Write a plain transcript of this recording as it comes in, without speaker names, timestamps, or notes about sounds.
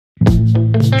All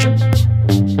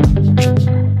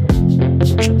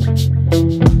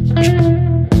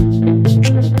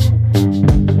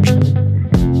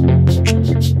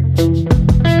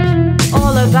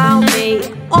about me,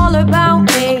 all about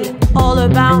me, all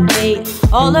about me,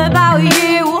 all about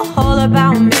you, all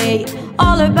about me,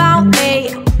 all about me,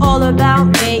 all about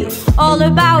me, all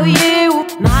about you.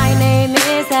 My name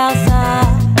is Elsa,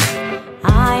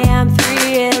 I am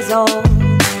 3 years old.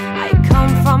 I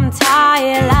come from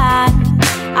Thailand,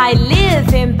 I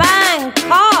live in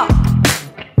Bangkok.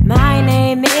 My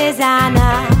name is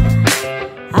Anna,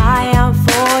 I am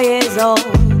 4 years old.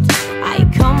 I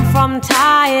come from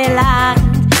Thailand,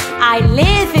 I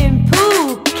live in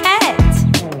Phuket.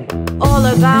 All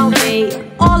about me,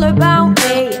 all about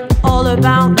me, all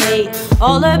about me,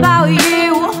 all about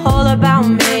you, all about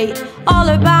me, all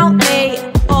about me,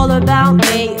 all about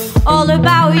me, all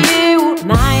about you.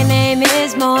 My name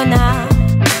is Mona,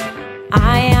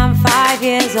 I am 5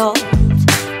 years old.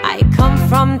 I come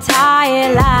from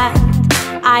Thailand,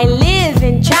 I live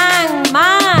in Chiang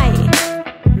Mai.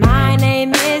 My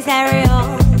name is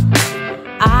Ariel,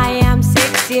 I am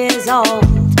 6 years old.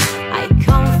 I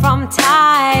come from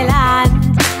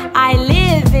Thailand, I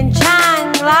live in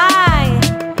Chiang Mai.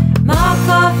 Mark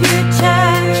for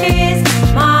future is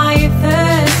my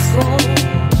first school.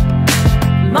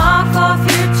 Mark for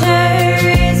future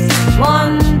is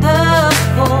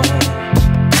wonderful.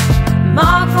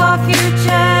 Mark for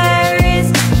future is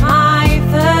my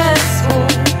first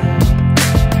school.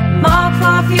 Mark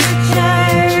for future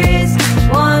is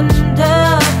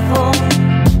wonderful.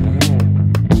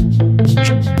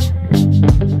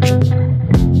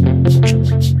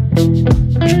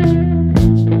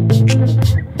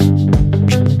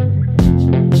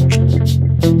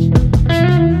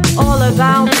 All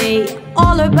about me,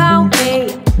 all about me,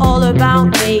 all about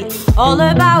me, all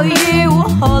about you,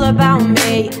 all about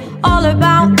me, all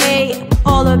about me,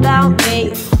 all about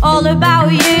me, all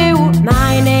about you.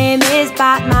 My name is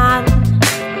Batman,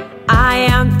 I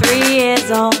am 3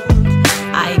 years old.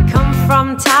 I come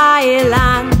from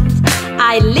Thailand,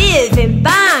 I live in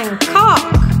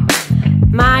Bangkok.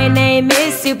 My name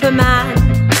is Superman,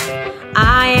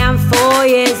 I am 4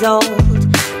 years old.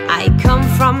 I come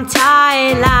from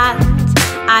Thailand,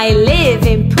 I live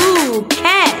in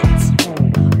Phuket.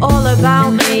 All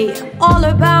about me, all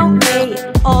about me,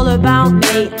 all about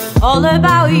me, all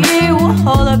about you,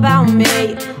 all about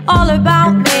me, all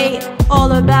about me,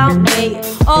 all about me,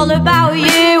 all about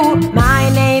you. My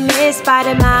name is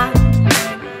Spider-Man,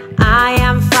 I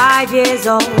am 5 years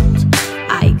old.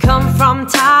 I come from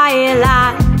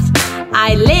Thailand,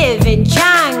 I live in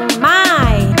Chiang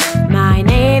Mai. My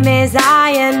name is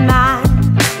Iron Man,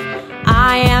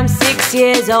 I am 6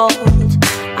 years old.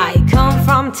 I come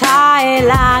from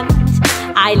Thailand,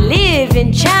 I live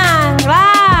in Chiang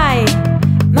Mai.